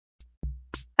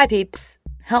Hi peeps!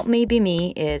 Help Me Be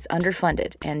Me is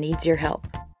underfunded and needs your help.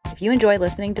 If you enjoy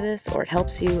listening to this or it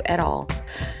helps you at all,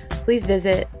 please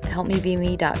visit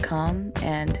helpmebeme.com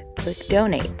and click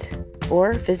donate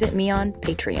or visit me on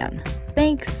Patreon.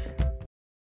 Thanks!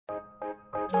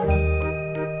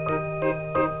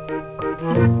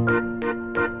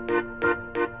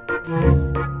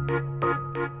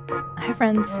 Hi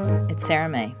friends, it's Sarah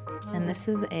May, and this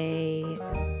is a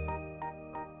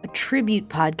tribute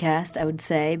podcast, I would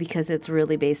say, because it's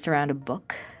really based around a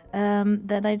book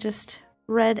that I just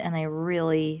read, and I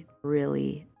really,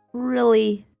 really,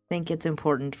 really think it's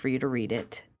important for you to read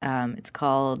it. It's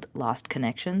called Lost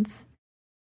Connections,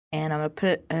 and I'm going to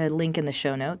put a link in the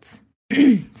show notes.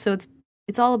 So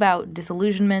it's all about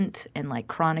disillusionment and like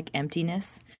chronic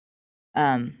emptiness.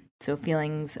 So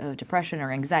feelings of depression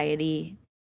or anxiety.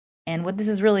 And what this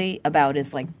is really about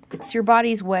is like, it's your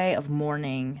body's way of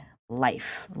mourning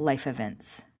life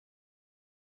events.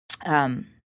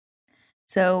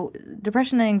 So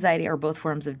depression and anxiety are both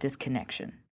forms of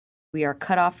disconnection. We are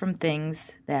cut off from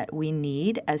things that we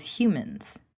need as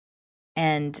humans.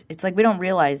 And it's like we don't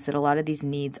realize that a lot of these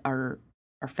needs are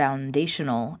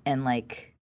foundational and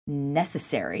like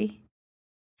necessary.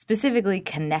 Specifically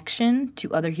connection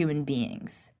to other human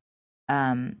beings.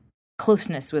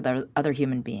 Closeness with other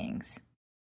human beings.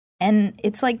 And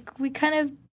it's like we kind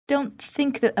of don't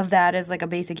think of that as like a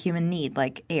basic human need,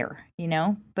 like air, you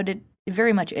know? But it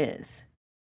very much is.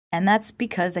 And that's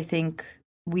because I think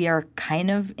we are kind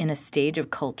of in a stage of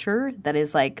culture that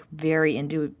is like very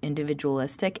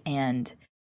individualistic and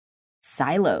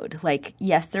siloed. Like,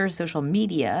 yes, there's social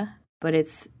media, but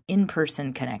it's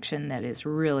in-person connection that is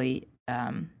really,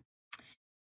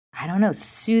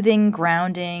 soothing,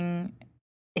 grounding.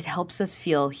 It helps us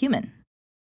feel human.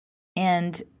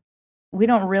 And we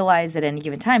don't realize at any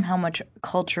given time how much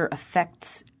culture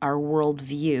affects our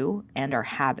worldview and our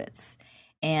habits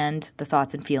and the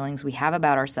thoughts and feelings we have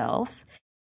about ourselves.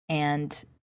 And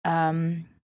that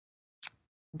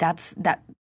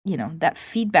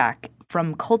feedback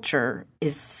from culture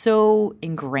is so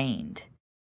ingrained.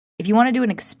 If you want to do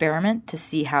an experiment to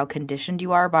see how conditioned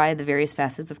you are by the various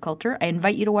facets of culture, I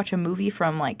invite you to watch a movie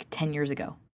from like 10 years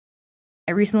ago.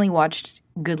 I recently watched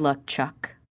Good Luck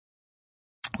Chuck,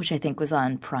 which I think was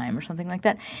on Prime or something like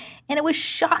that. And it was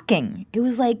shocking. It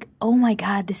was like, oh my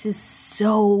God, this is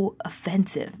so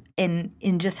offensive in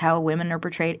just how women are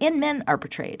portrayed and men are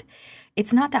portrayed.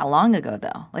 It's not that long ago,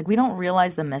 though. Like, we don't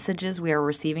realize the messages we are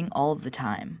receiving all of the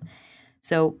time.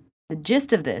 So the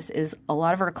gist of this is a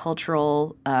lot of our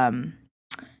cultural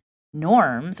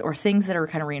norms or things that are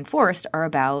kind of reinforced are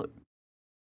about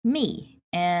me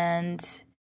and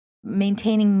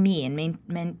maintaining me and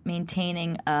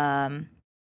maintaining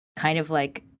kind of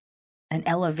like an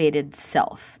elevated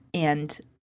self. And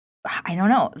I don't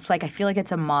know, it's like I feel like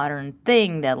it's a modern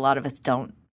thing that a lot of us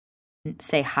don't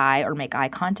say hi or make eye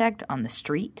contact on the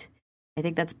street. I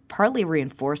think that's partly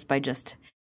reinforced by just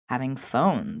having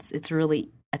phones. It's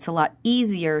a lot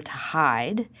easier to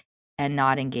hide and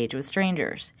not engage with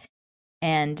strangers.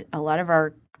 And a lot of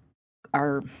our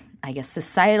I guess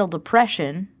societal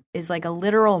depression is like a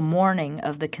literal mourning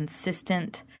of the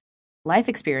consistent life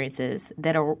experiences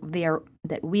that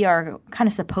we are kind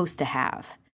of supposed to have.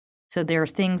 So there are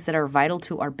things that are vital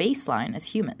to our baseline as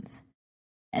humans.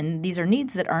 And these are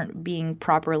needs that aren't being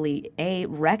properly A,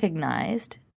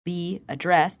 recognized, B,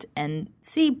 addressed, and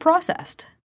C, processed.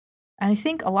 And I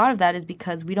think a lot of that is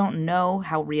because we don't know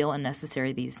how real and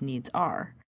necessary these needs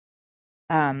are.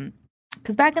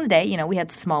 Because back in the day, we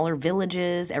had smaller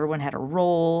villages, everyone had a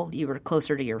role, you were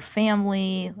closer to your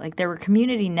family. Like, there were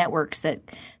community networks that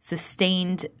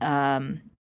sustained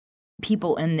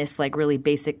people in this like really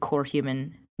basic core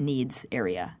human needs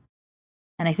area.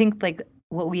 And I think like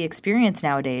what we experience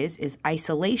nowadays is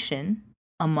isolation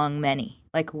among many.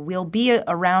 Like, we'll be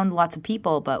around lots of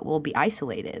people, but we'll be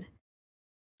isolated.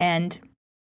 And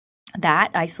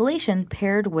that isolation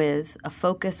paired with a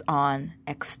focus on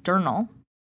external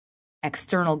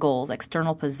goals,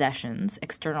 external possessions,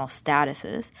 external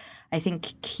statuses, I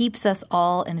think keeps us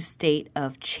all in a state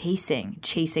of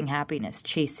chasing happiness,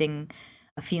 chasing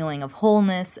a feeling of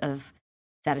wholeness, of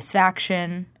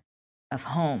satisfaction, of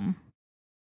home.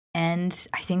 And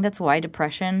I think that's why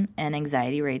depression and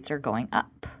anxiety rates are going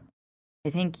up. I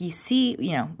think you see,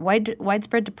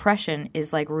 widespread depression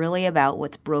is like really about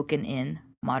what's broken in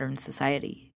modern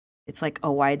society. It's like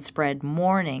a widespread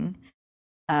mourning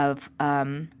of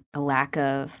a lack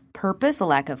of purpose, a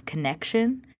lack of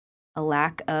connection, a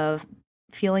lack of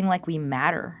feeling like we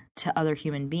matter to other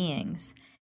human beings.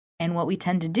 And what we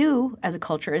tend to do as a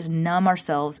culture is numb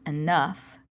ourselves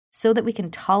enough so that we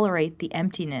can tolerate the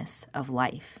emptiness of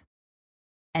life.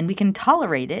 And we can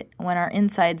tolerate it when our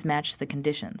insides match the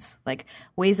conditions. Like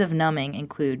ways of numbing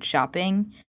include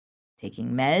shopping,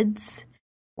 taking meds,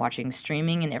 watching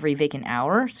streaming in every vacant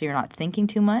hour so you're not thinking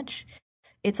too much.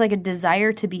 It's like a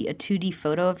desire to be a 2D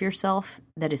photo of yourself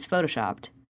that is photoshopped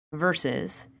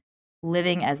versus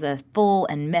living as a full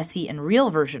and messy and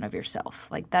real version of yourself.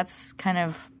 Like that's kind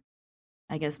of,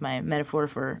 I guess, my metaphor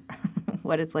for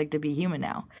what it's like to be human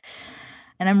now.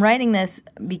 And I'm writing this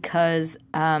because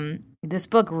this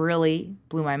book really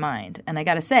blew my mind. And I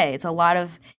got to say, it's a lot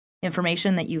of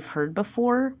information that you've heard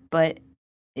before, but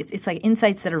it's like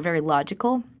insights that are very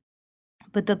logical.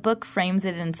 But the book frames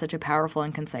it in such a powerful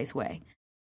and concise way.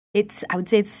 I would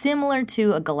say it's similar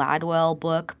to a Gladwell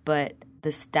book, but the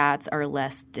stats are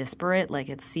less disparate. Like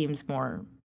it seems more,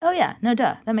 oh yeah, no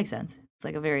duh, that makes sense. It's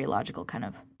like a very logical kind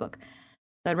of book.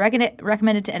 So I'd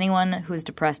recommend it to anyone who is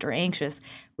depressed or anxious,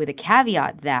 with a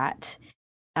caveat that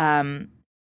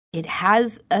it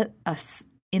has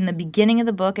in the beginning of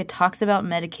the book, it talks about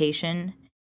medication,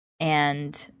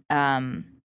 and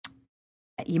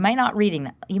you might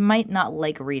not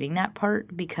like reading that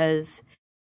part because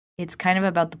it's kind of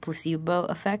about the placebo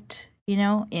effect,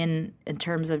 in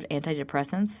terms of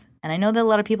antidepressants. And I know that a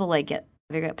lot of people get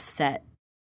very upset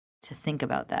to think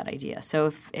about that idea.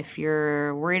 So if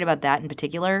you're worried about that in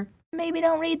particular, maybe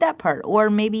don't read that part,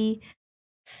 or maybe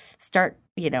start,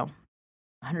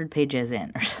 100 pages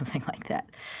in or something like that.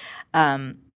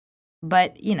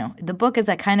 But, the book is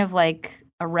a kind of like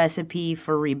a recipe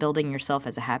for rebuilding yourself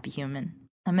as a happy human.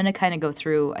 I'm going to kind of go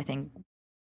through, I think,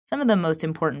 some of the most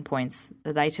important points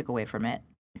that I took away from it.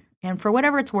 And for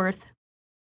whatever it's worth,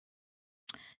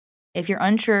 if you're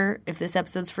unsure if this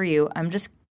episode's for you,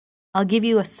 I'll give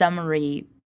you a summary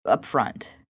up front.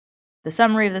 The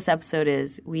summary of this episode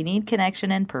is: we need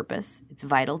connection and purpose. It's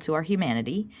vital to our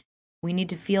humanity. We need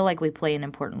to feel like we play an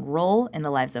important role in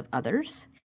the lives of others.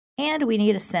 And we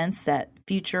need a sense that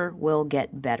future will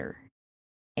get better.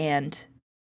 And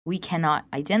we cannot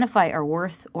identify our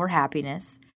worth or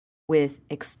happiness with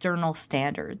external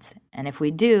standards. And if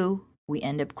we do, we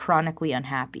end up chronically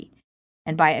unhappy.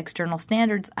 And by external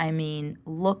standards, I mean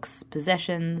looks,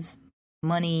 possessions,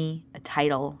 money, a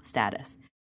title, status.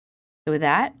 So with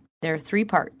that, there are 3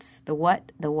 parts: the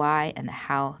what, the why, and the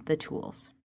how, the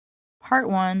tools. Part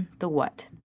 1, the what.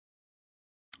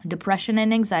 Depression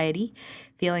and anxiety,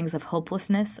 feelings of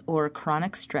hopelessness or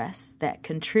chronic stress that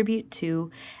contribute to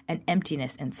an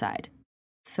emptiness inside.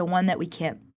 So one that we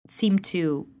can't seem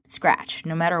to scratch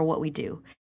no matter what we do.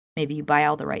 Maybe you buy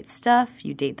all the right stuff,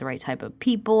 you date the right type of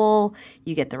people,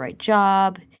 you get the right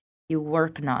job, you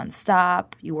work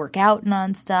nonstop, you work out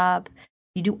nonstop,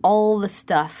 you do all the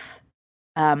stuff,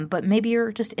 but maybe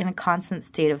you're just in a constant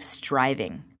state of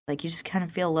striving. Like you just kind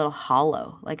of feel a little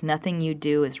hollow, like nothing you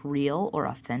do is real or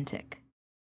authentic.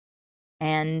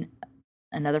 And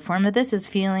another form of this is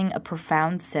feeling a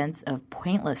profound sense of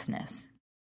pointlessness,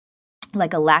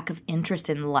 like a lack of interest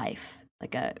in life,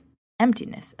 like a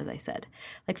emptiness, as I said,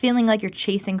 like feeling like you're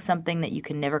chasing something that you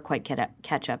can never quite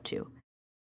catch up to.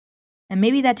 And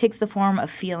maybe that takes the form of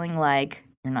feeling like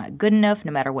you're not good enough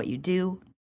no matter what you do,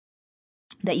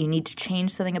 that you need to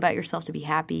change something about yourself to be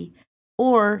happy,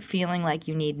 or feeling like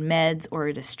you need meds or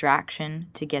a distraction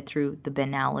to get through the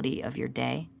banality of your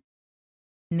day.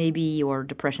 Maybe your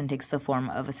depression takes the form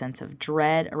of a sense of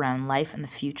dread around life and the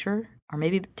future, or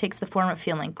maybe it takes the form of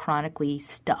feeling chronically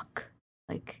stuck,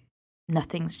 like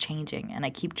nothing's changing and I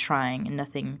keep trying and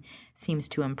nothing seems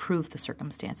to improve the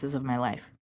circumstances of my life.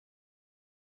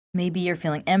 Maybe you're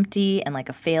feeling empty and like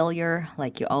a failure,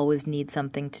 like you always need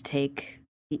something to take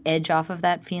the edge off of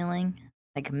that feeling,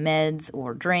 like meds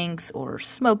or drinks or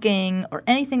smoking or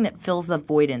anything that fills the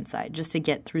void inside just to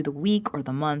get through the week or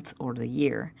the month or the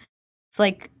year. It's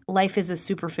like life is a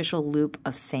superficial loop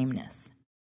of sameness.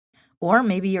 Or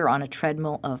maybe you're on a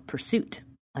treadmill of pursuit,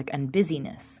 like and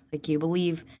busyness, like you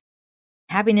believe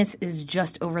happiness is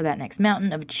just over that next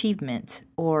mountain of achievement,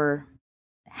 or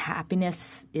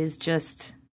happiness is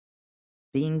just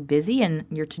being busy and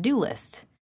your to-do list.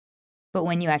 But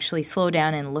when you actually slow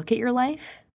down and look at your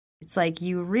life, it's like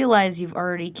you realize you've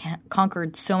already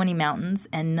conquered so many mountains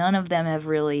and none of them have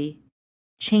really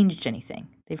changed anything.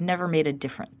 They've never made a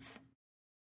difference.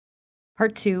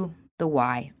 Part 2, the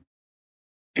why.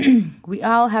 We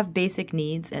all have basic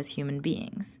needs as human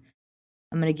beings.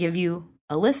 I'm going to give you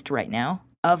a list right now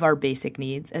of our basic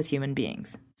needs as human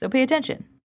beings. So pay attention.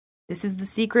 This is the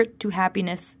secret to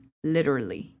happiness,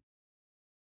 literally.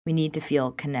 We need to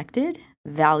feel connected,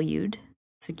 valued,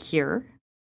 secure.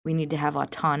 We need to have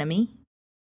autonomy.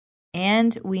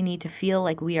 And we need to feel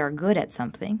like we are good at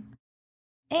something.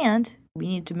 And we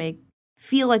need to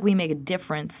feel like we make a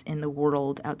difference in the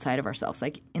world outside of ourselves,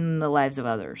 like in the lives of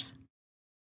others.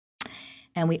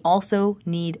 And we also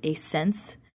need a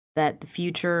sense that the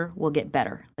future will get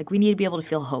better. Like we need to be able to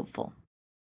feel hopeful.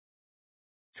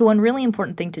 So one really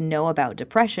important thing to know about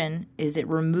depression is it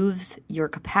removes your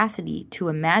capacity to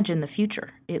imagine the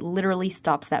future. It literally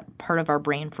stops that part of our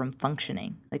brain from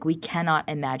functioning. Like we cannot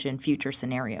imagine future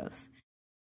scenarios.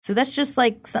 So that's just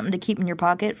like something to keep in your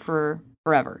pocket for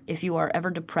forever. If you are ever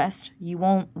depressed, you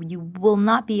will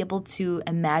not be able to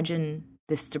imagine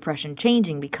this depression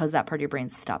changing because that part of your brain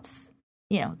stops,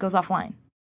 it goes offline.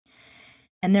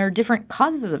 And there are different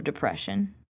causes of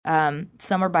depression.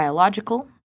 Some are biological.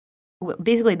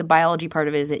 Basically, the biology part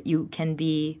of it is that you can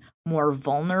be more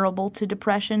vulnerable to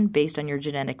depression based on your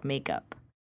genetic makeup.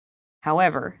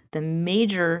 However, the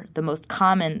most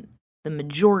common, the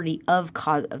majority of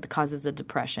the causes of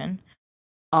depression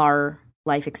are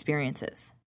life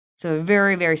experiences. So a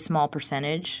very, very small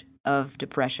percentage of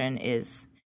depression is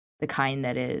the kind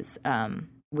that is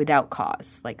without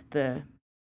cause, like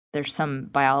there's some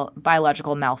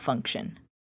biological malfunction.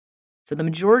 So the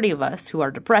majority of us who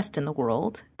are depressed in the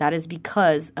world, that is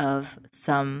because of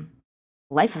some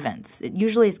life events. It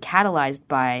usually is catalyzed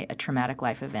by a traumatic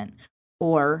life event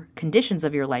or conditions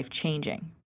of your life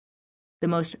changing. The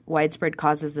most widespread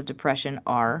causes of depression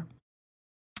are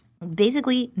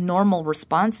basically normal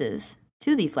responses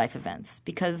to these life events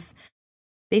because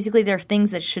basically they're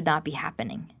things that should not be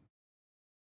happening.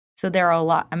 So there are a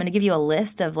lot. I'm going to give you a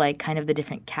list of like kind of the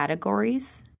different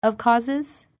categories of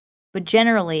causes. But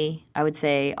generally, I would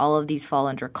say all of these fall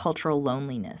under cultural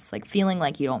loneliness, like feeling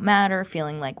like you don't matter,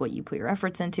 feeling like what you put your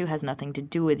efforts into has nothing to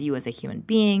do with you as a human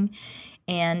being,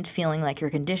 and feeling like your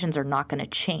conditions are not going to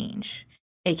change,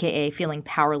 aka feeling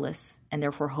powerless and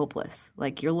therefore hopeless,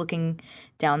 like you're looking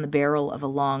down the barrel of a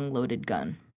long loaded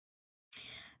gun.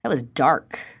 That was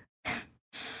dark.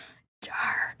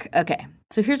 Dark. Okay,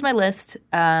 so here's my list.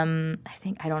 I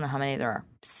don't know how many there are,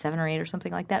 7 or 8 or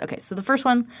something like that. Okay, so the first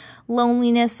one,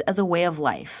 loneliness as a way of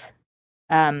life.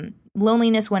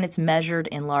 Loneliness when it's measured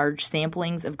in large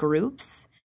samplings of groups,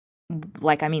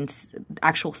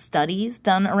 actual studies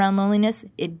done around loneliness,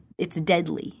 it's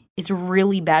deadly. It's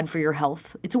really bad for your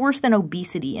health. It's worse than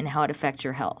obesity in how it affects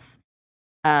your health.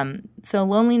 So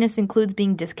loneliness includes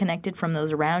being disconnected from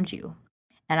those around you.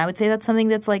 And I would say that's something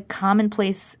that's like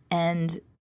commonplace and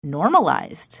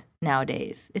normalized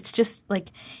nowadays. It's just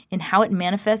like in how it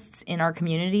manifests in our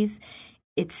communities,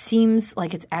 it seems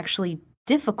like it's actually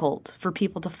difficult for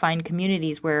people to find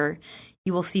communities where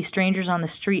you will see strangers on the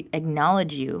street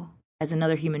acknowledge you as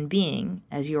another human being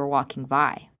as you are walking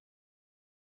by.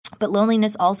 But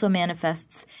loneliness also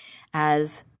manifests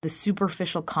as the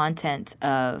superficial content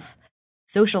of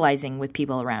socializing with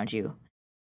people around you.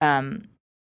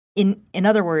 In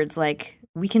other words, like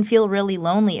we can feel really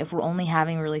lonely if we're only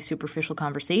having really superficial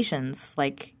conversations,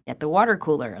 like at the water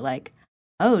cooler, like,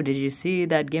 oh, did you see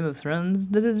that Game of Thrones?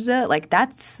 Da, da, da, da. Like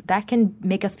that can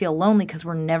make us feel lonely because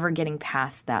we're never getting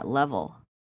past that level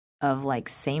of like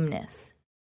sameness.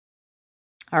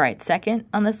 All right, second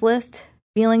on this list,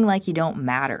 feeling like you don't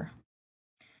matter.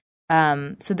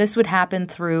 So this would happen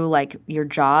through like your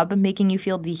job making you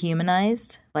feel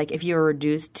dehumanized, like if you're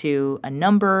reduced to a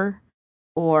number,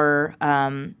 or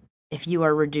if you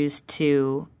are reduced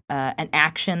to an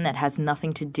action that has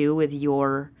nothing to do with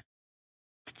your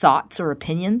thoughts or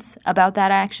opinions about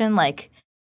that action. Like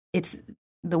it's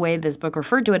the way this book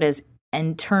referred to it as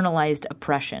internalized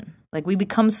oppression. Like we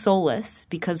become soulless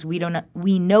because we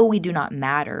know we do not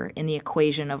matter in the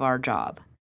equation of our job.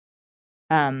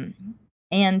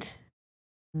 And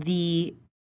the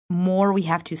more we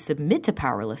have to submit to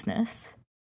powerlessness,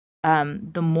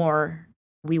 the more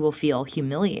we will feel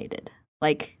humiliated.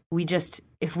 Like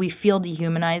if we feel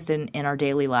dehumanized in our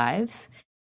daily lives,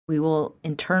 we will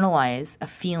internalize a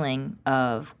feeling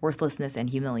of worthlessness and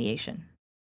humiliation.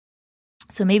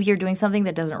 So maybe you're doing something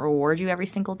that doesn't reward you every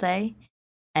single day,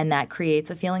 and that creates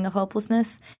a feeling of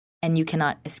hopelessness, and you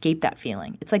cannot escape that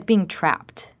feeling. It's like being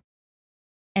trapped.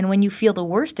 And when you feel the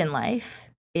worst in life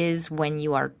is when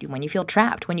you feel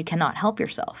trapped, when you cannot help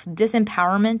yourself.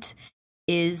 Disempowerment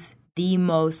is the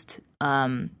most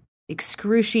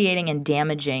excruciating and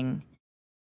damaging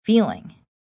feeling.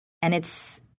 And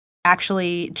it's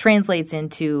actually translates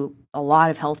into a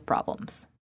lot of health problems.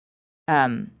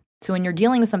 So when you're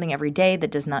dealing with something every day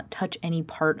that does not touch any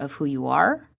part of who you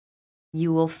are,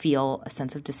 you will feel a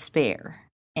sense of despair.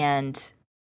 And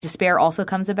despair also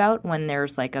comes about when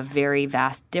there's like a very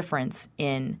vast difference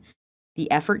in the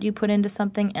effort you put into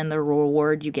something and the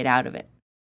reward you get out of it.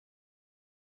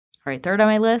 All right, third on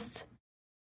my list,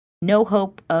 no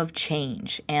hope of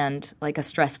change and like a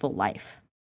stressful life.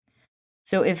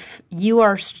 So if you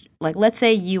are, like, let's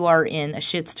say you are in a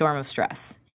shitstorm of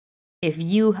stress. If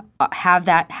you have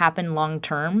that happen long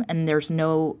term and there's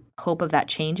no hope of that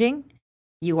changing,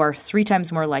 you are 3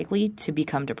 times more likely to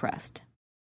become depressed.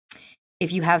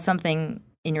 If you have something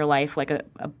in your life, like a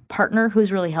partner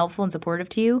who's really helpful and supportive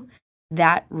to you,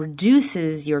 that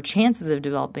reduces your chances of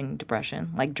developing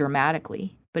depression, like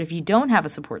dramatically. But if you don't have a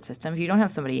support system, if you don't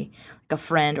have somebody like a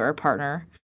friend or a partner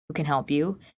who can help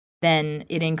you, then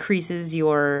it increases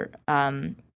your,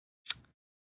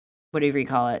 whatever you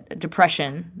call it,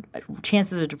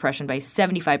 chances of depression by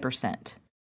 75%.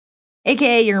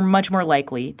 AKA, you're much more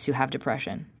likely to have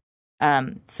depression.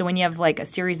 So when you have like a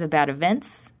series of bad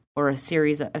events or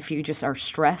if you just are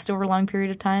stressed over a long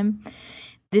period of time,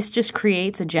 this just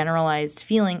creates a generalized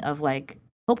feeling of like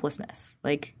hopelessness.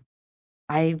 Like,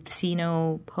 I see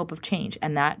no hope of change,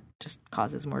 and that just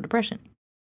causes more depression.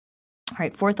 All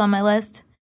right, 4th on my list,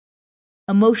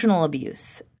 emotional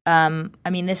abuse.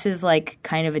 This is like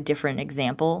kind of a different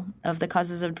example of the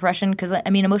causes of depression because,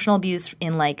 emotional abuse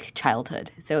in like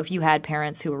childhood. So if you had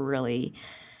parents who were really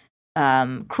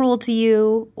cruel to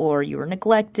you or you were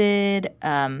neglected,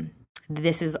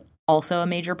 this is also a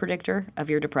major predictor of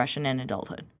your depression in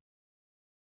adulthood.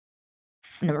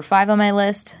 Number 5 on my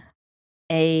list,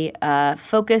 a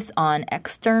focus on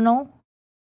external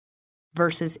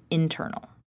versus internal.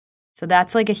 So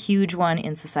that's like a huge one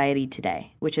in society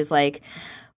today, which is like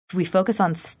we focus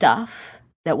on stuff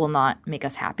that will not make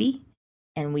us happy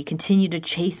and we continue to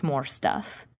chase more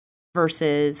stuff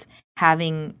versus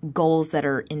having goals that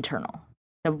are internal.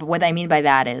 So what I mean by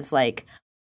that is like,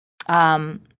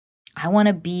 I want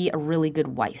to be a really good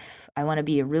wife. I want to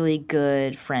be a really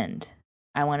good friend.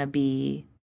 I want to be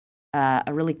a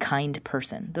really kind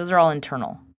person. Those are all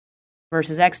internal.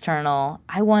 Versus external,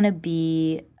 I want to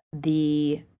be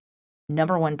the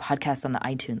number 1 podcast on the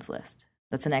iTunes list.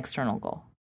 That's an external goal.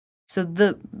 So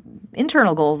the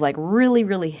internal goals like really,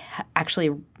 really actually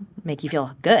make you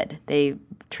feel good. They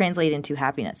translate into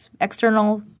happiness.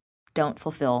 External don't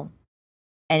fulfill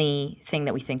anything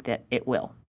that we think that it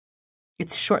will.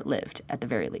 It's short-lived at the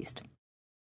very least.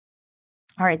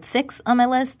 All right, 6 on my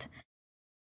list,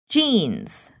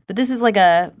 genes. But this is like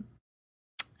a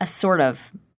sort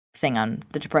of thing on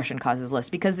the depression causes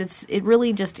list because it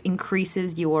really just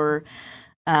increases your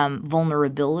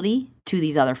vulnerability to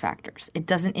these other factors. It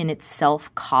doesn't in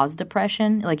itself cause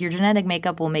depression. Like your genetic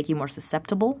makeup will make you more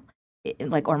susceptible,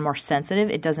 or more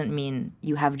sensitive. It doesn't mean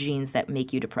you have genes that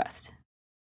make you depressed.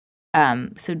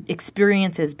 So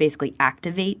experiences basically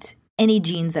activate any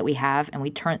genes that we have, and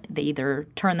they either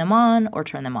turn them on or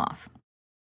turn them off.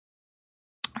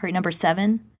 All right, number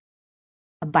 7,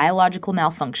 a biological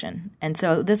malfunction. And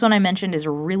so this one I mentioned is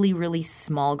a really, really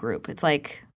small group. It's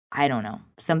like, I don't know,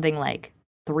 something like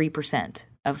 3%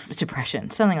 of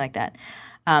depression, something like that.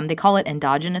 They call it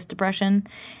endogenous depression,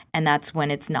 and that's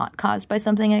when it's not caused by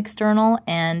something external.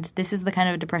 And this is the kind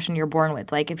of depression you're born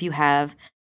with. Like if you have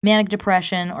manic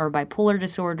depression or bipolar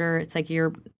disorder, it's like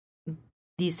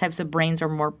these types of brains are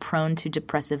more prone to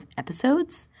depressive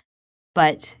episodes.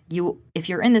 But if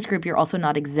you're in this group, you're also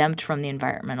not exempt from the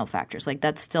environmental factors. Like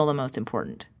that's still the most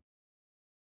important.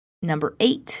 Number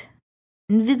 8,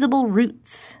 invisible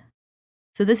roots.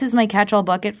 So this is my catch-all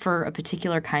bucket for a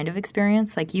particular kind of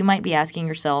experience. Like you might be asking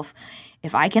yourself,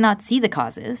 if I cannot see the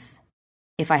causes,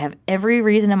 if I have every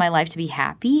reason in my life to be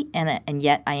happy and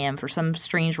yet I am for some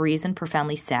strange reason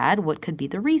profoundly sad, what could be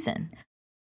the reason?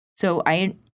 So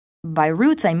by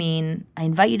roots, I mean I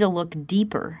invite you to look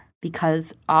deeper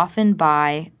because often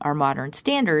by our modern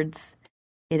standards,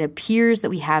 it appears that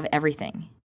we have everything.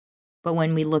 But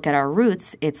when we look at our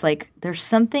roots, it's like there's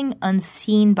something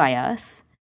unseen by us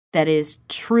that is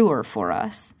truer for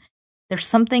us. There's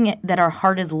something that our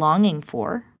heart is longing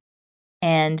for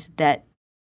and that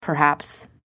perhaps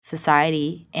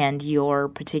society and your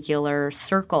particular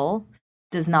circle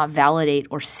does not validate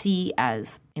or see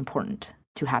as important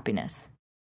to happiness.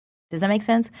 Does that make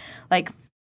sense? Like,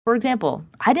 for example,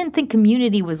 I didn't think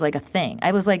community was like a thing.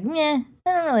 I was like, I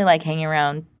don't really like hanging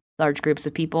around large groups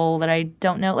of people that I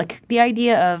don't know. Like the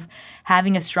idea of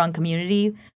having a strong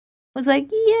community was like,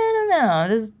 I don't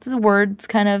know. The word's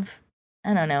kind of,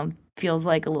 I don't know, feels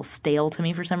like a little stale to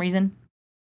me for some reason.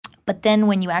 But then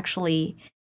when you actually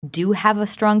do have a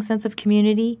strong sense of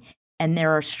community and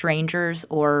there are strangers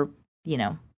or,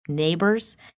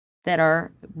 neighbors that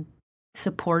are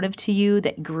supportive to you,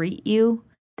 that greet you,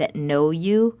 that know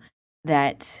you,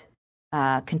 that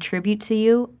contribute to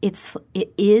you,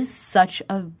 it is such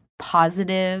a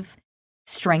positive,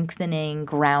 strengthening,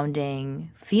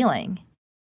 grounding feeling.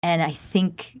 And I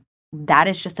think that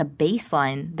is just a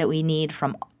baseline that we need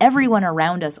from everyone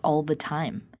around us all the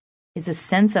time. is a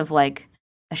sense of like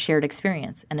a shared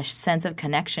experience and a sense of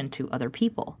connection to other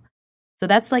people. So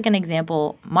that's like an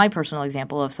example, my personal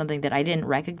example of something that I didn't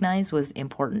recognize was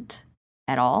important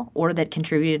at all or that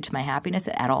contributed to my happiness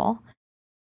at all.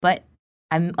 But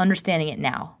I'm understanding it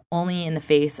now, only in the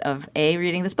face of A,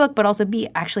 reading this book, but also B,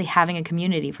 actually having a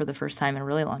community for the first time in a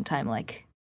really long time. Like,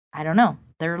 I don't know.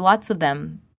 There are lots of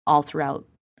them all throughout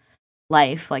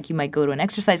life. Like, you might go to an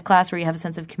exercise class where you have a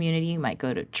sense of community. You might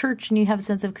go to church and you have a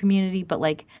sense of community. But,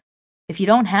 like, if you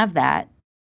don't have that,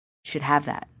 you should have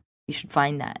that. You should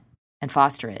find that and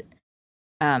foster it.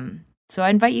 So I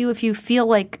invite you, if you feel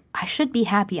like I should be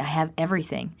happy, I have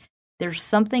everything, there's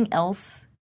something else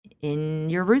in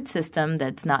your root system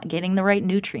that's not getting the right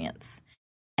nutrients.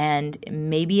 And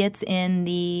maybe it's in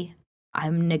the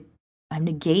I'm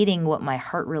negating what my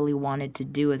heart really wanted to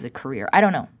do as a career. I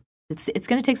don't know. It's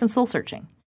going to take some soul searching.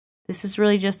 This is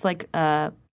really just like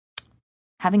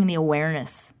having the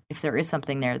awareness if there is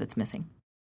something there that's missing.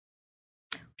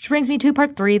 Which brings me to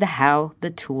part 3, the how, the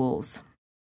tools.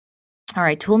 All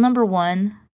right, tool number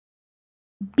 1,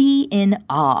 be in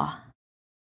awe.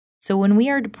 So when we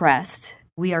are depressed,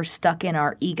 we are stuck in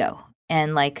our ego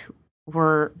and like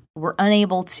we're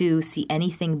unable to see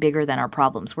anything bigger than our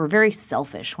problems. We're very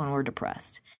selfish when we're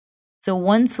depressed. So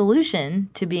one solution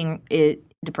to being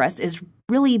depressed is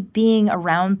really being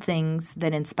around things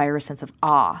that inspire a sense of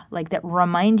awe, like that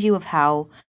remind you of how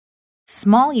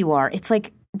small you are. It's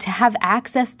like to have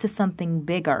access to something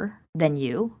bigger than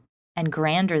you and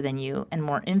grander than you and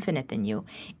more infinite than you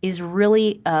is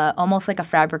really almost like a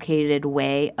fabricated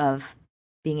way of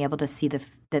being able to see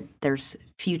that there's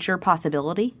future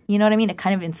possibility. You know what I mean? It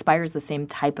kind of inspires the same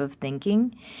type of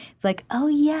thinking. It's like, oh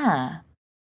yeah,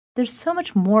 there's so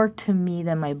much more to me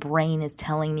than my brain is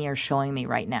telling me or showing me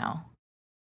right now.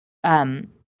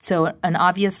 So an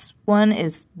obvious one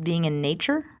is being in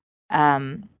nature.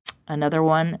 Another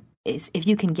one is if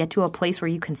you can get to a place where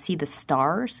you can see the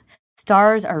stars.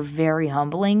 Stars are very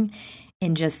humbling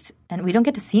and we don't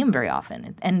get to see them very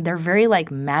often. And they're very like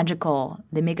magical.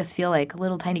 They make us feel like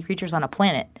little tiny creatures on a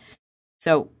planet.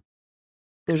 So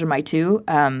those are my 2.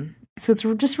 So it's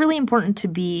just really important to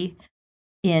be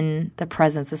in the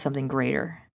presence of something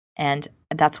greater. And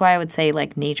that's why I would say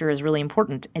like nature is really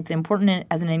important. It's important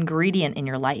as an ingredient in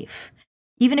your life.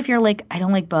 Even if you're like, I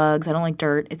don't like bugs, I don't like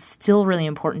dirt, it's still really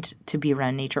important to be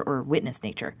around nature or witness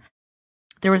nature.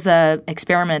 There was a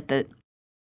experiment that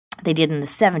they did in the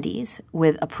 70s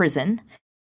with a prison,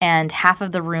 and half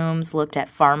of the rooms looked at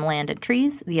farmland and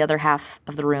trees. The other half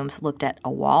of the rooms looked at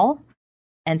a wall.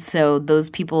 And so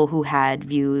those people who had a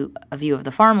view of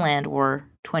the farmland were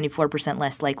 24%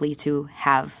 less likely to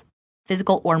have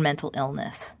physical or mental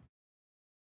illness.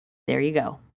 There you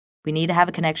go. We need to have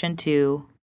a connection to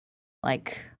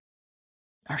like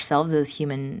ourselves as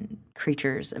human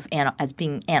creatures, as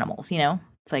being animals, you know?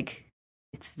 It's like,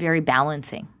 it's very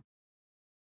balancing.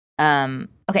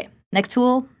 Okay, next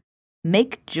tool,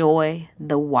 make joy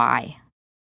the why.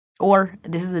 Or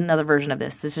this is another version of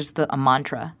this. This is just a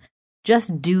mantra.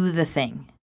 Just do the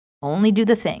thing. Only do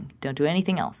the thing. Don't do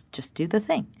anything else. Just do the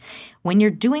thing. When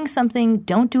you're doing something,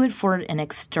 don't do it for an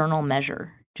external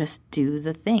measure. Just do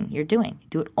the thing you're doing.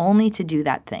 Do it only to do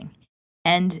that thing.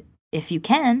 And if you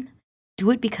can, do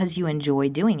it because you enjoy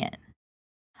doing it.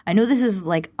 I know this is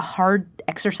like a hard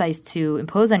exercise to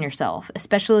impose on yourself,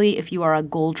 especially if you are a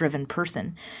goal-driven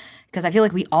person, because I feel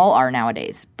like we all are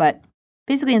nowadays. But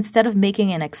basically, instead of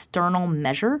making an external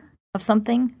measure of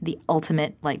something, the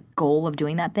ultimate like goal of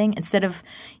doing that thing, instead of,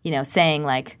 saying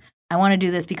like, I want to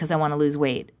do this because I want to lose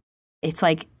weight, it's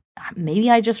like, maybe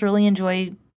I just really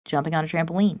enjoy jumping on a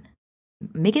trampoline.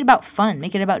 Make it about fun.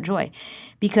 Make it about joy.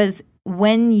 Because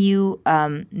when you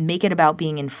make it about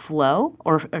being in flow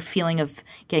or a feeling of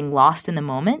getting lost in the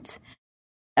moment,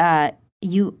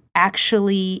 you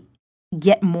actually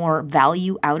get more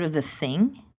value out of the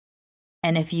thing.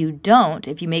 And if you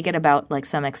make it about like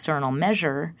some external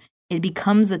measure, it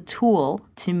becomes a tool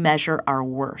to measure our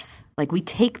worth. Like we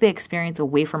take the experience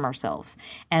away from ourselves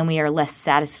and we are less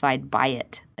satisfied by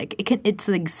it. Like it's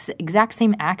the exact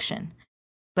same action.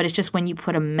 But it's just when you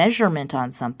put a measurement on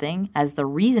something as the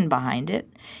reason behind it,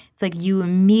 it's like you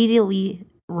immediately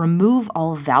remove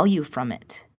all value from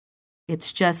it.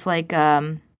 It's just like,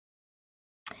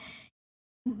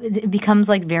 it becomes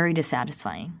like very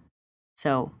dissatisfying.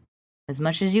 So as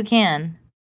much as you can,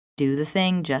 do the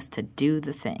thing just to do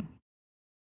the thing.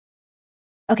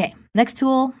 Okay, next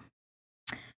tool,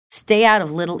 stay out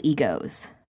of little egos.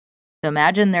 So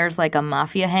imagine there's like a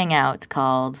mafia hangout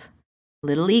called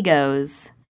Little Egos,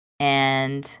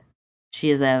 and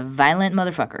she is a violent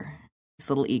motherfucker, this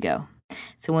little ego.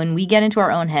 So when we get into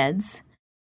our own heads,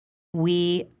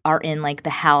 we are in like the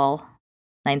HAL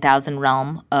 9000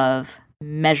 realm of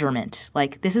measurement.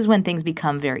 Like this is when things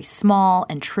become very small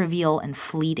and trivial and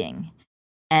fleeting,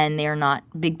 and they're not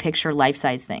big picture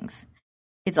life-size things.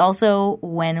 It's also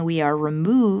when we are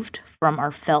removed from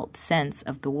our felt sense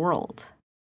of the world.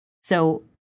 So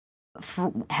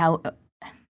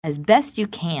as best you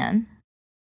can,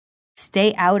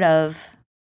 stay out of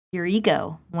your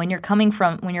ego when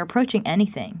you're approaching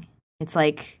anything. It's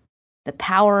like the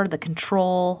power, the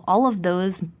control, all of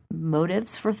those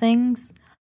motives for things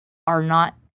are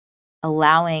not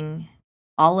allowing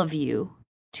all of you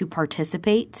to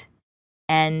participate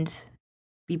and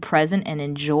be present and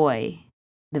enjoy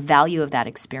the value of that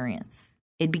experience.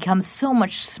 It becomes so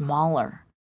much smaller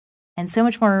and so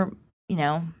much more,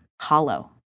 hollow.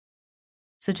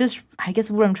 So just, I guess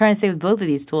what I'm trying to say with both of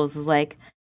these tools is like,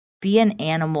 be an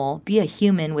animal, be a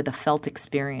human with a felt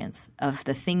experience of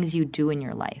the things you do in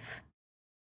your life.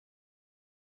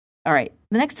 All right,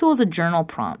 the next tool is a journal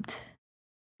prompt.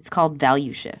 It's called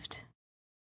Value Shift.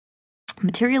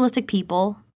 Materialistic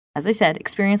people, as I said,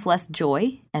 experience less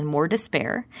joy and more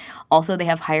despair. Also, they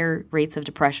have higher rates of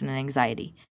depression and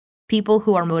anxiety. People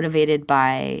who are motivated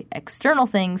by external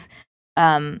things,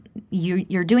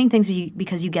 you're doing things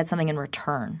because you get something in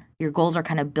return. Your goals are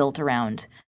kind of built around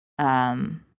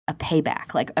a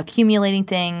payback, like accumulating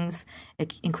things,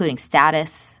 including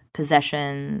status,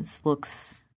 possessions,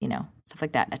 looks, stuff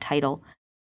like that, a title.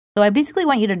 So I basically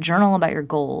want you to journal about your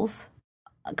goals,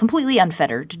 completely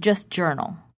unfettered, just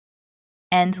journal.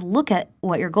 And look at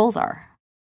what your goals are.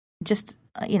 Just,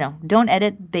 don't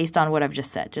edit based on what I've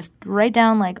just said. Just write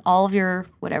down like all of your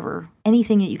whatever,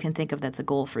 anything that you can think of that's a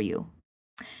goal for you.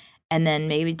 And then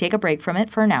maybe take a break from it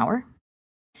for an hour.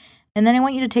 And then I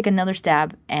want you to take another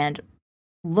stab and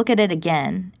look at it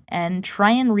again and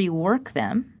try and rework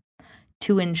them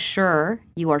to ensure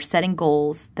you are setting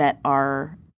goals that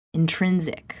are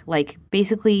intrinsic, like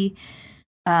basically,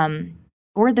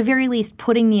 or at the very least,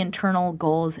 putting the internal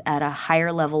goals at a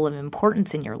higher level of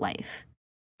importance in your life.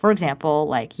 For example,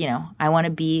 like, I want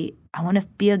to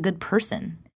be a good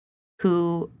person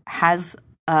who has,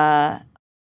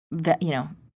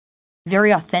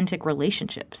 very authentic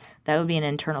relationships. That would be an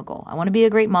internal goal. I want to be a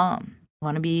great mom. I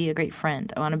want to be a great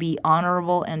friend. I want to be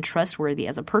honorable and trustworthy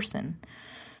as a person.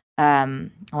 I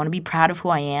want to be proud of who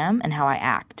I am and how I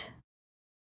act.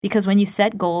 Because when you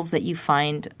set goals that you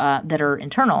find that are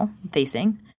internal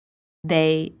facing,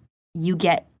 you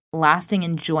get lasting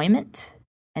enjoyment,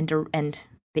 and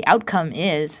the outcome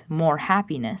is more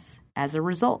happiness as a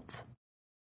result.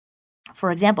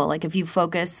 For example, like if you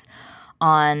focus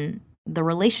on the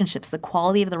relationships, the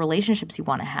quality of the relationships you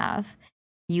want to have,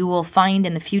 you will find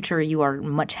in the future you are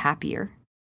much happier.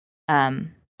 And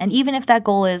even if that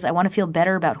goal is, I want to feel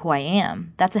better about who I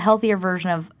am, that's a healthier version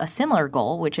of a similar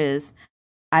goal, which is,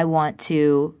 I want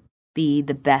to be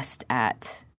the best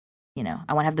at, I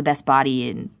want to have the best body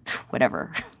in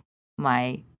whatever,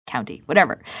 my county,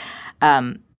 whatever.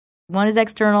 One is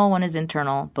external, one is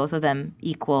internal. Both of them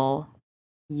equal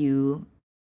you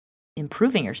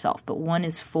improving yourself, but one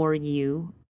is for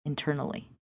you internally,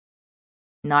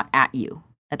 not at you,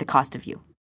 at the cost of you.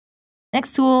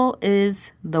 Next tool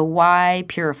is the why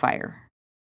purifier.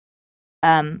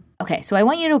 Okay, so I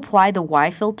want you to apply the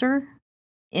why filter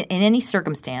in any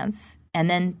circumstance, and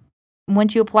then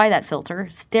once you apply that filter,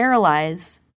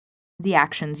 sterilize the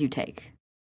actions you take.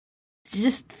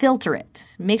 Just filter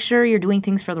it. Make sure you're doing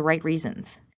things for the right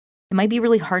reasons. It might be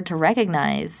really hard to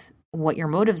recognize what your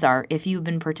motives are if you've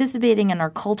been participating in our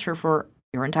culture for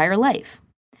your entire life.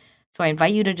 So I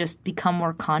invite you to just become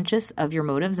more conscious of your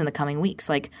motives in the coming weeks.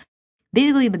 Like,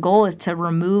 basically, the goal is to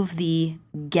remove the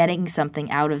getting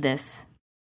something out of this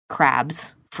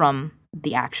crabs from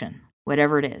the action,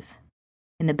 whatever it is.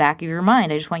 In the back of your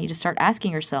mind, I just want you to start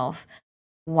asking yourself,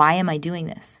 why am I doing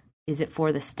this? Is it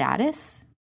for the status?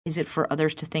 Is it for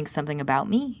others to think something about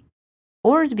me?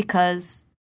 Or is it because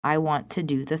I want to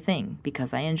do the thing,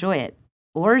 because I enjoy it?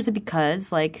 Or is it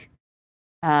because, I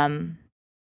want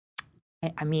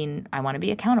to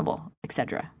be accountable,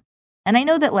 etc. And I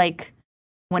know that,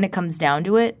 when it comes down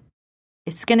to it,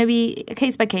 it's going to be a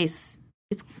case by case.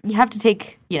 You have to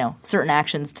take, certain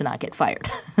actions to not get fired.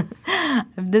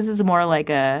 This is more like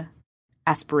a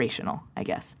aspirational, I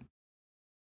guess.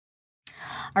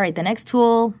 All right, the next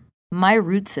tool, my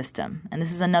root system. And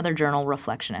this is another journal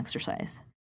reflection exercise.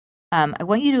 I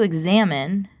want you to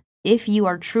examine if you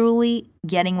are truly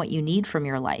getting what you need from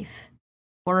your life,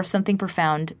 or if something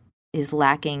profound is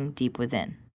lacking deep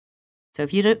within. So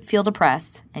if you feel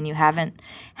depressed and you haven't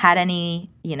had any,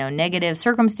 negative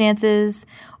circumstances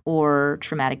or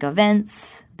traumatic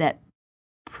events that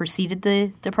preceded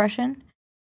the depression,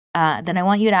 then I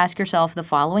want you to ask yourself the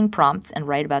following prompts and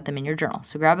write about them in your journal.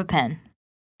 So grab a pen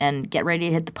and get ready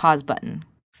to hit the pause button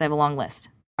because I have a long list.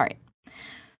 All right.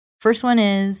 First one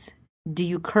is, do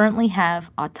you currently have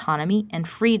autonomy and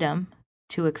freedom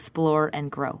to explore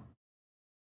and grow?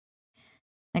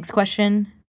 Next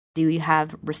question, do you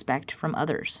have respect from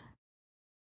others?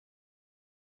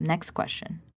 Next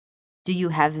question, do you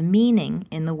have meaning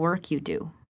in the work you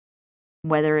do?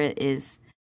 Whether it is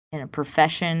in a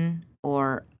profession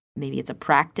or maybe it's a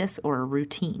practice or a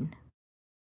routine.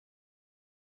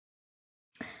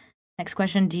 Next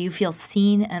question, do you feel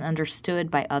seen and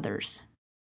understood by others?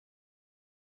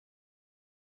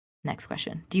 Next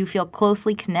question, do you feel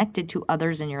closely connected to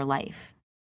others in your life?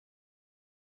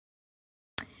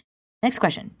 Next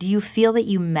question, do you feel that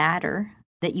you matter,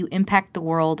 that you impact the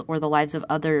world or the lives of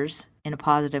others in a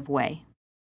positive way?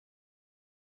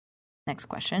 Next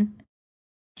question,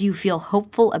 do you feel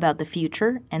hopeful about the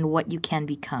future and what you can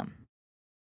become?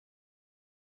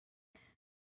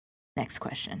 Next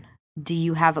question, do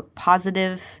you have a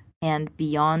positive and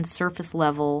beyond surface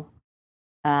level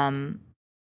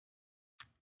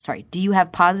do you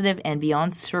have positive and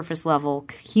beyond surface level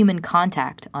human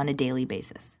contact on a daily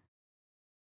basis?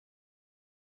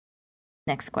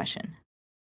 Next question.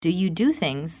 Do you do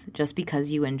things just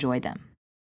because you enjoy them?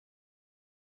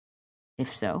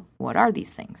 If so, what are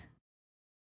these things?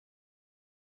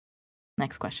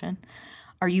 Next question.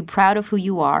 Are you proud of who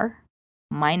you are,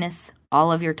 minus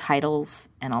all of your titles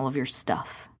and all of your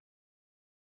stuff?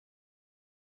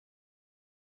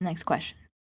 Next question.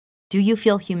 Do you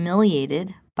feel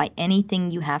humiliated by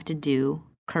anything you have to do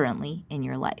currently in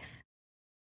your life?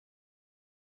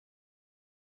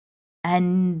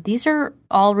 And these are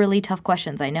all really tough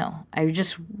questions, I know. I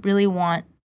just really want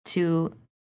to,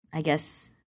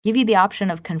 give you the option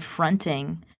of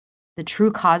confronting the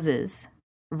true causes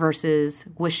versus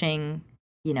wishing,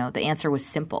 the answer was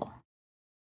simple.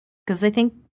 Because I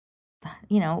think,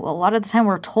 a lot of the time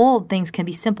we're told things can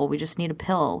be simple. We just need a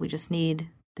pill. We just need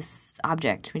this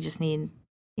object. We just need,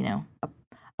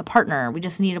 a partner. We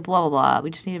just need a blah, blah, blah. We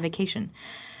just need a vacation.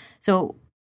 So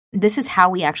this is how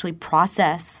we actually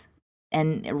process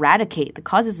and eradicate the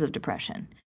causes of depression.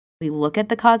 We look at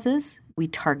the causes, we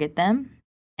target them,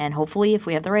 and hopefully if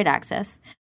we have the right access,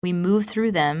 we move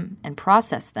through them and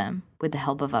process them with the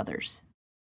help of others.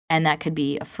 And that could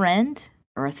be a friend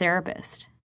or a therapist.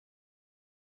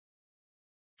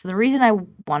 So the reason I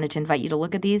wanted to invite you to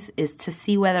look at these is to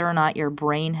see whether or not your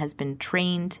brain has been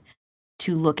trained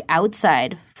to look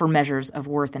outside for measures of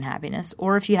worth and happiness,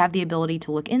 or if you have the ability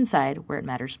to look inside where it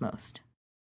matters most.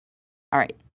 All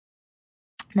right.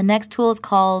 The next tool is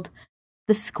called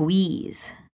the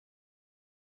squeeze.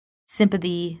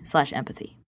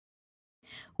 Sympathy/empathy.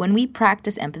 When we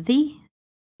practice empathy,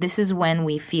 this is when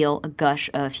we feel a gush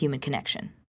of human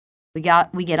connection. We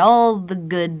get all the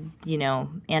good,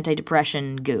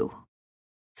 anti-depression goo.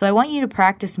 So I want you to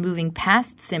practice moving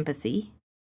past sympathy,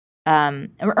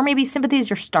 or maybe sympathy is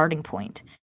your starting point.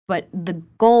 But the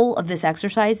goal of this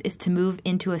exercise is to move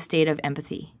into a state of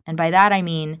empathy. And by that I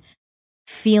mean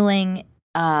feeling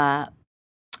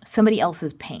somebody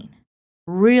else's pain,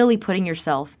 really putting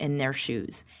yourself in their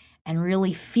shoes and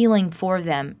really feeling for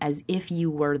them as if you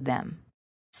were them,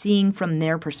 seeing from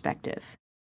their perspective.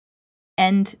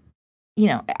 And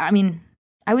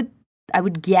I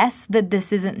would guess that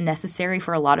this isn't necessary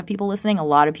for a lot of people listening. A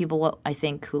lot of people, I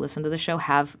think, who listen to the show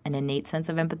have an innate sense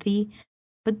of empathy.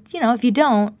 But, if you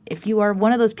don't, if you are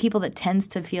one of those people that tends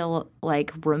to feel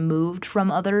like removed from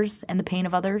others and the pain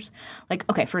of others, like,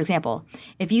 okay, for example,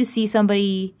 if you see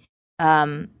somebody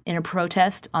in a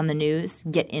protest on the news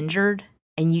get injured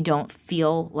and you don't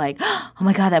feel like, oh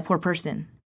my God, that poor person,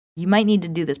 you might need to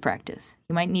do this practice.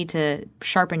 You might need to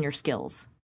sharpen your skills.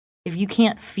 If you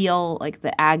can't feel like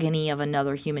the agony of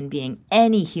another human being,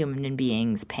 any human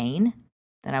being's pain,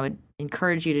 then I would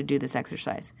encourage you to do this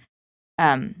exercise.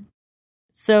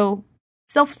 So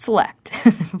self-select,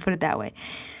 put it that way.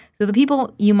 So the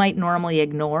people you might normally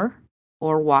ignore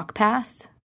or walk past,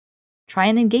 try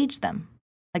and engage them.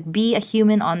 Like, be a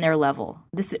human on their level.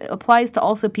 This applies to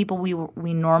also people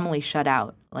we normally shut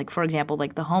out. Like, for example,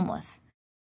 like the homeless.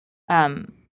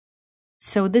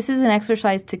 So this is an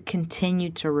exercise to continue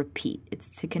to repeat. It's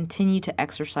to continue to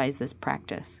exercise this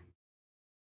practice.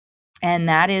 And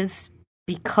that is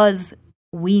because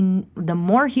the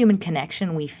more human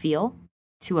connection we feel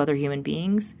to other human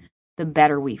beings, the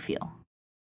better we feel.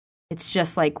 It's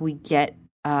just like we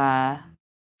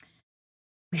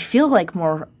feel like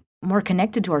more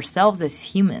connected to ourselves as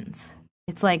humans.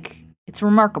 It's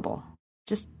remarkable.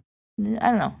 Just, I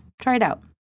don't know, try it out.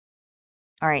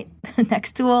 All right,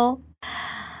 next tool,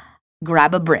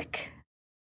 grab a brick.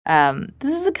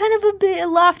 This is a kind of a bit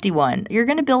lofty one. You're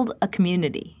going to build a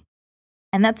community.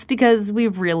 And that's because we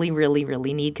really, really,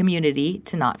 really need community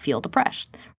to not feel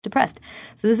depressed.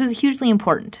 So this is hugely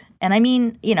important. And I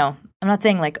mean, I'm not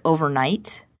saying like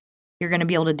overnight you're going to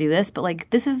be able to do this, but like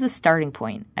this is the starting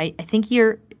point. I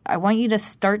want you to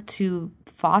start to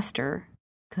foster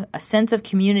a sense of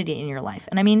community in your life.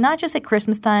 And I mean, not just at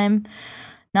Christmas time,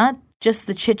 not just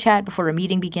the chit chat before a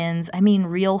meeting begins. I mean,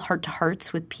 real heart to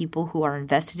hearts with people who are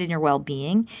invested in your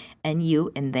well-being and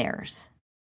you in theirs.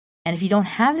 And if you don't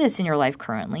have this in your life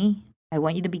currently, I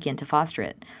want you to begin to foster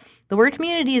it. The word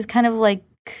community is kind of like,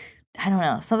 I don't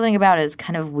know, something about it is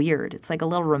kind of weird. It's like a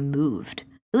little removed,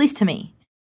 at least to me.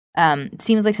 It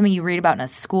seems like something you read about in a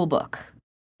school book.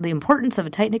 The importance of a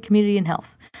tight-knit community in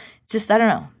health. It's just, I don't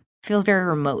know, it feels very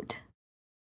remote.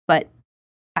 But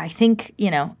I think,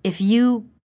 if you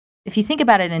think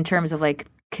about it in terms of like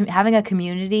having a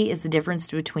community is the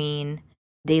difference between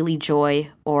daily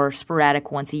joy or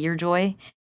sporadic once-a-year joy,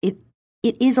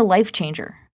 it is a life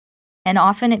changer. And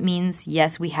often it means,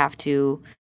 yes, we have to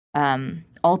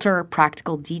alter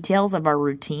practical details of our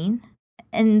routine.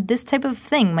 And this type of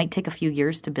thing might take a few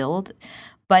years to build,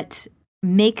 but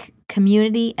make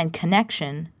community and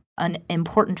connection an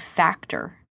important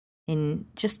factor in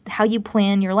just how you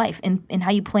plan your life and in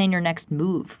how you plan your next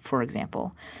move, for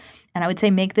example. And I would say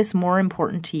make this more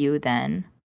important to you than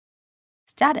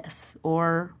status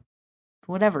or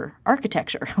whatever,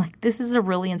 architecture. Like this is a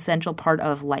really essential part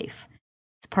of life.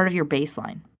 It's part of your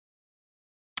baseline.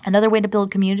 Another way to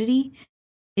build community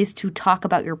is to talk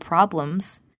about your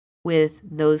problems with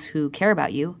those who care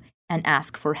about you and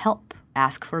ask for help,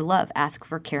 ask for love, ask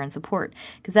for care and support,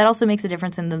 because that also makes a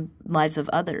difference in the lives of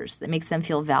others. That makes them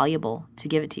feel valuable to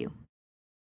give it to you.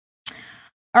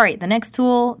 All right, the next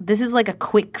tool, this is like a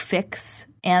quick fix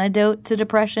antidote to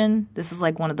depression. This is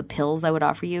like one of the pills I would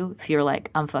offer you if you're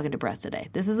like, I'm fucking depressed today.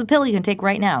 This is a pill you can take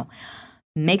right now.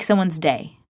 Make someone's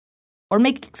day. Or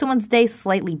make someone's day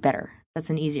slightly better. That's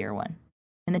an easier one.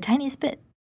 In the tiniest bit.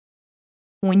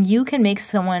 When you can make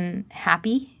someone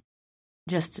happy,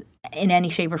 just in any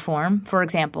shape or form, for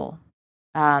example,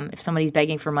 if somebody's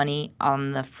begging for money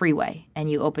on the freeway and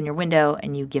you open your window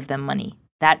and you give them money,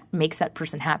 that makes that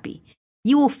person happy.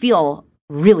 You will feel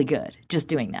really good just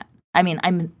doing that. I mean,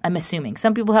 I'm assuming.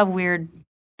 Some people have weird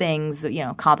things,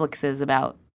 complexes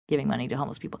about giving money to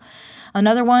homeless people.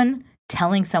 Another one,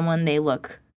 telling someone they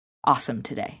look awesome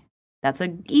today. That's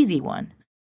an easy one.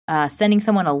 Sending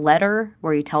someone a letter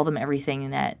where you tell them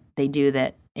everything that they do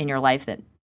that in your life that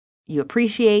you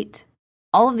appreciate.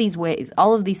 All of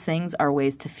these things are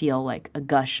ways to feel like a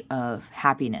gush of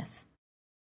happiness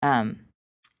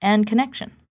and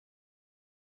connection.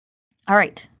 All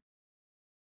right.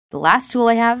 The last tool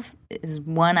I have is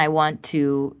one I want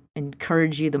to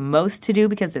encourage you the most to do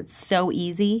because it's so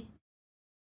easy.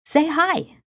 Say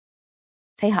hi.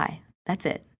 Say hi. That's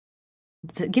it.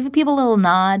 Give people a little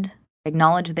nod.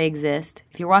 Acknowledge they exist.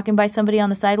 If you're walking by somebody on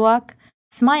the sidewalk,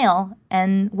 smile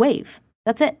and wave.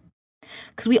 That's it.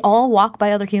 Because we all walk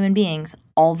by other human beings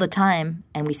all the time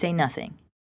and we say nothing.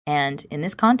 And in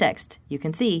this context, you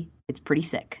can see it's pretty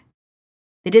sick.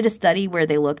 They did a study where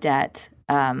they looked at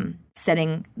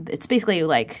it's basically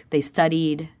like they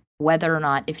studied whether or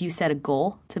not if you set a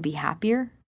goal to be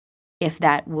happier, if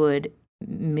that would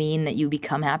mean that you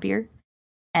become happier.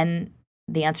 And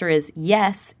the answer is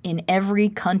yes, in every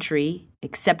country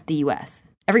except the U.S.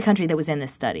 Every country that was in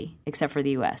this study except for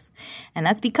the U.S. And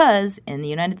that's because in the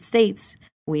United States,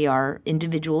 we are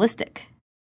individualistic.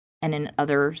 And in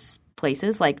other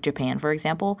places like Japan, for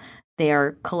example, they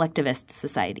are collectivist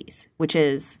societies, which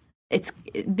is it's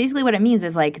basically what it means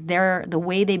is like the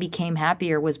way they became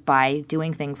happier was by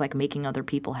doing things like making other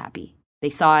people happy. They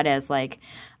saw it as like,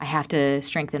 I have to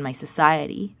strengthen my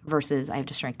society versus I have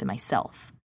to strengthen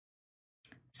myself.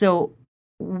 So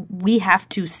we have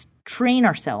to train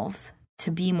ourselves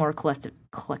to be more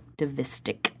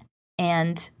collectivistic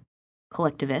and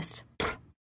collectivist.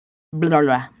 Blah, blah,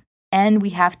 blah. And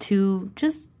we have to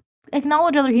just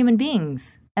acknowledge other human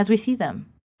beings as we see them.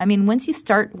 I mean, once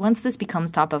this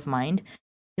becomes top of mind,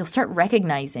 you'll start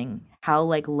recognizing how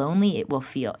like lonely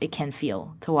it can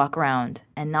feel to walk around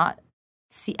and not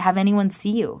have anyone see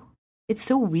you. It's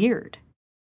so weird.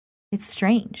 It's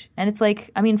strange. And it's like,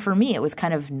 I mean, for me, it was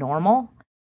kind of normal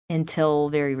until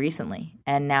very recently.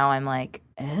 And now I'm like,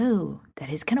 oh, that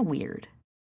is kind of weird.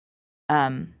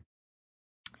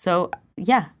 So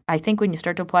yeah, I think when you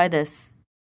start to apply this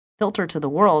filter to the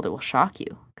world, it will shock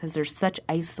you because there's such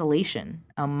isolation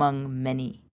among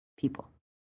many people.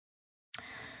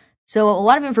 So a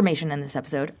lot of information in this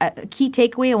episode. A key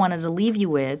takeaway I wanted to leave you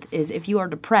with is if you are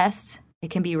depressed, it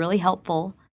can be really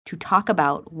helpful to talk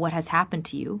about what has happened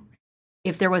to you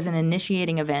if there was an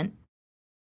initiating event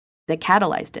that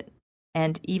catalyzed it.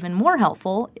 And even more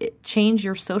helpful, change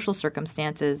your social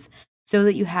circumstances so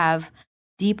that you have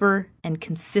deeper and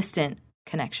consistent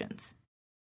connections.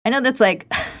 I know that's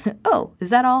like, oh, is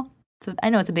that all? So I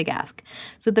know it's a big ask.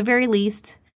 So at the very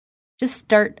least, just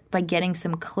start by getting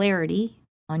some clarity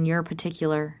on your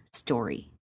particular story,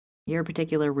 your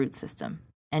particular root system.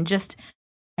 And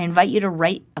I invite you to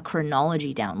write a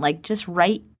chronology down. Like just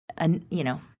write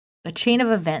a chain of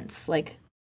events. Like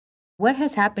what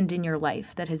has happened in your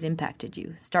life that has impacted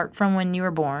you? Start from when you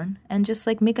were born and just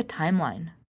like make a timeline.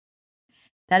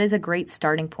 That is a great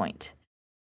starting point.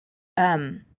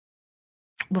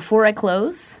 Before I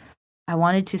close, I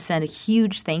wanted to send a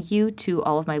huge thank you to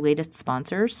all of my latest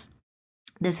sponsors.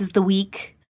 This is the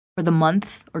week, or the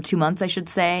month, or 2 months, I should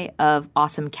say, of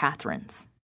Awesome Catherines.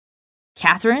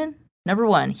 Catherine, number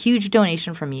one, huge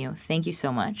donation from you. Thank you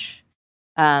so much.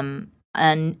 And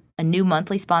a new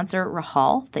monthly sponsor,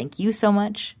 Rahal, thank you so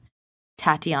much.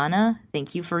 Tatiana,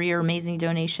 thank you for your amazing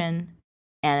donation.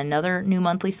 And another new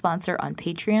monthly sponsor on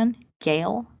Patreon,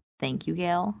 Gail, thank you,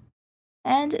 Gail.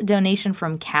 And a donation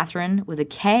from Catherine with a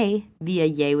K via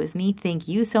Yay With Me, thank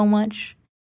you so much.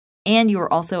 And you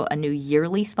are also a new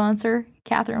yearly sponsor,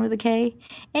 Catherine with a K.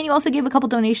 And you also gave a couple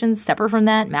donations separate from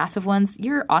that, massive ones.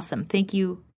 You're awesome. Thank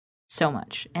you so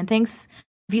much. And thanks.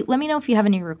 Let me know if you have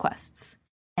any requests.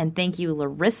 And thank you,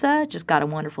 Larissa. Just got a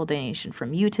wonderful donation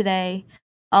from you today.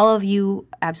 All of you,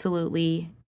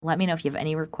 absolutely. Let me know if you have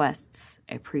any requests.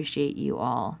 I appreciate you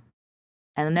all.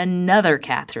 And another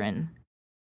Catherine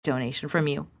donation from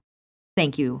you.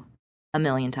 Thank you a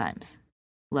million times.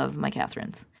 Love my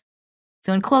Catherines.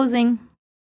 So in closing,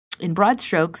 in broad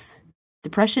strokes,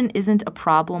 depression isn't a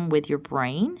problem with your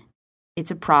brain. It's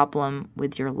a problem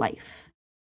with your life.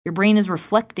 Your brain is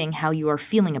reflecting how you are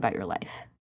feeling about your life.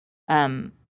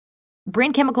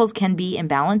 Brain chemicals can be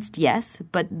imbalanced, yes,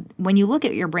 but when you look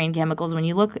at your brain chemicals, when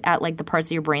you look at like the parts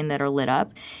of your brain that are lit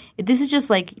up, this is just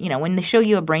like, when they show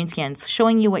you a brain scan, it's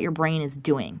showing you what your brain is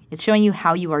doing. It's showing you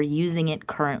how you are using it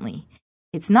currently.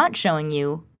 It's not showing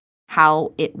you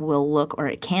how it will look or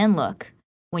it can look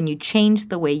when you change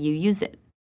the way you use it.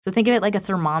 So think of it like a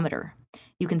thermometer.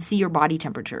 You can see your body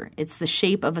temperature. It's the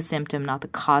shape of a symptom, not the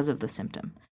cause of the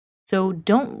symptom. So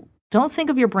don't think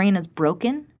of your brain as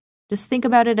broken. Just think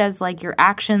about it as like your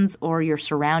actions or your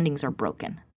surroundings are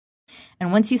broken.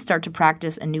 And once you start to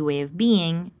practice a new way of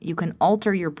being, you can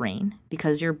alter your brain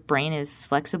because your brain is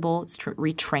flexible, it's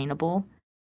retrainable.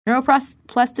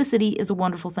 Neuroplasticity is a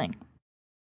wonderful thing.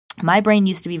 My brain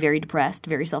used to be very depressed,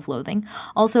 very self-loathing,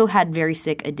 also had very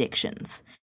sick addictions.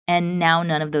 And now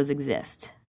none of those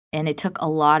exist. And it took a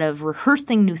lot of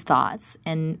rehearsing new thoughts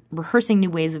and rehearsing new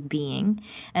ways of being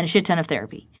and a shit ton of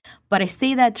therapy. But I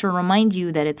say that to remind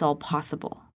you that it's all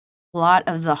possible. A lot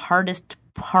of the hardest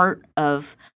part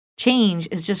of change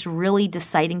is just really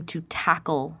deciding to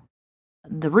tackle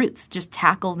the roots, just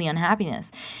tackle the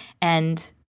unhappiness. And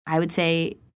I would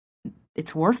say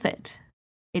it's worth it.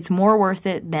 It's more worth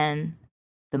it than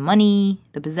the money,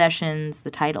 the possessions,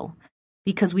 the title,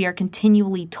 because we are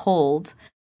continually told,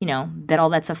 that all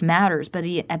that stuff matters. But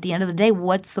at the end of the day,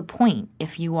 what's the point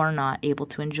if you are not able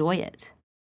to enjoy it?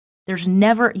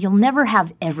 You'll never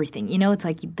have everything. It's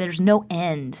like there's no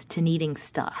end to needing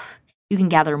stuff. You can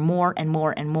gather more and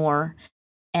more and more.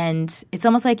 And it's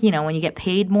almost like, when you get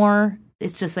paid more,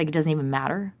 it's just like it doesn't even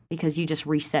matter because you just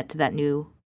reset to that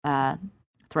new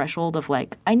threshold of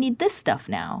like, I need this stuff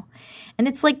now. And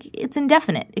it's like, it's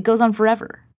indefinite. It goes on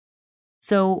forever.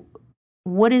 So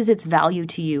what is its value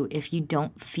to you if you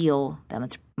don't feel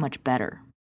that much better?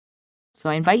 So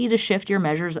I invite you to shift your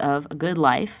measures of a good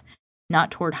life, not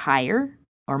toward higher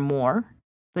or more,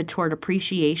 but toward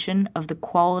appreciation of the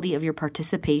quality of your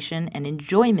participation and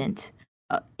enjoyment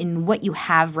in what you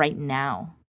have right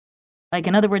now. Like,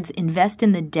 in other words, invest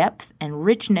in the depth and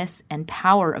richness and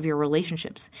power of your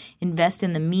relationships. Invest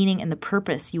in the meaning and the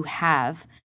purpose you have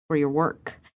for your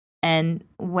work. And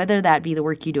whether that be the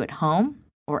work you do at home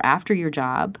or after your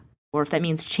job, or if that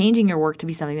means changing your work to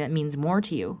be something that means more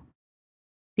to you.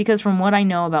 Because from what I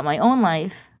know about my own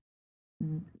life,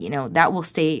 that will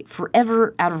stay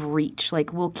forever out of reach.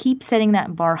 Like, we'll keep setting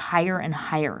that bar higher and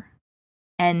higher.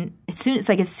 And as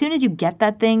soon as you get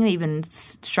that thing that you've been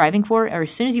striving for, or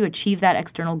as soon as you achieve that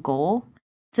external goal,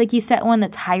 it's like you set one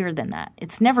that's higher than that.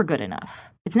 It's never good enough.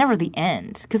 It's never the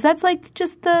end. Because that's like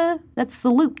that's the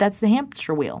loop. That's the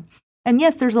hamster wheel. And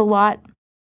yes, there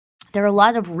are a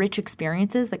lot of rich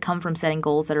experiences that come from setting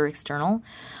goals that are external,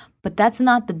 but that's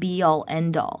not the be-all,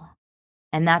 end-all.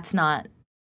 And that's not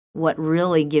what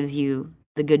really gives you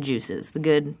the good juices, the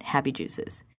good, happy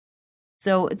juices.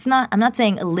 So I'm not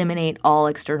saying eliminate all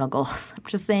external goals. I'm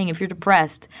just saying if you're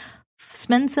depressed,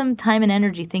 spend some time and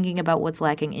energy thinking about what's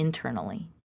lacking internally.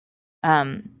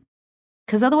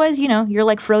 Because otherwise, you're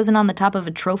like frozen on the top of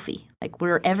a trophy. Like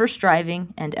we're ever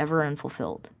striving and ever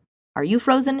unfulfilled. Are you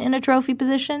frozen in a trophy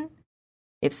position?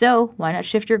 If so, why not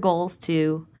shift your goals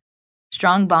to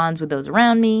strong bonds with those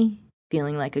around me,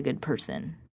 feeling like a good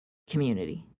person,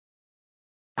 community.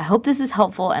 I hope this is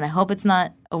helpful, and I hope it's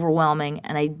not overwhelming,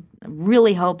 and I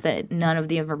really hope that none of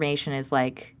the information is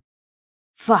like,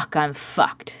 fuck, I'm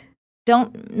fucked.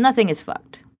 Nothing is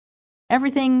fucked.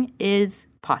 Everything is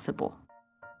possible.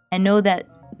 And know that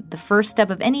the first step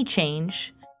of any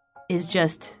change is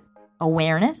just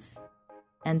awareness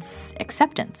and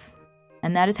acceptance.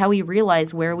 And that is how we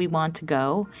realize where we want to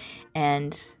go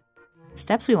and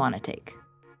steps we want to take.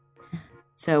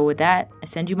 So with that, I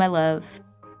send you my love,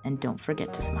 and don't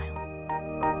forget to smile.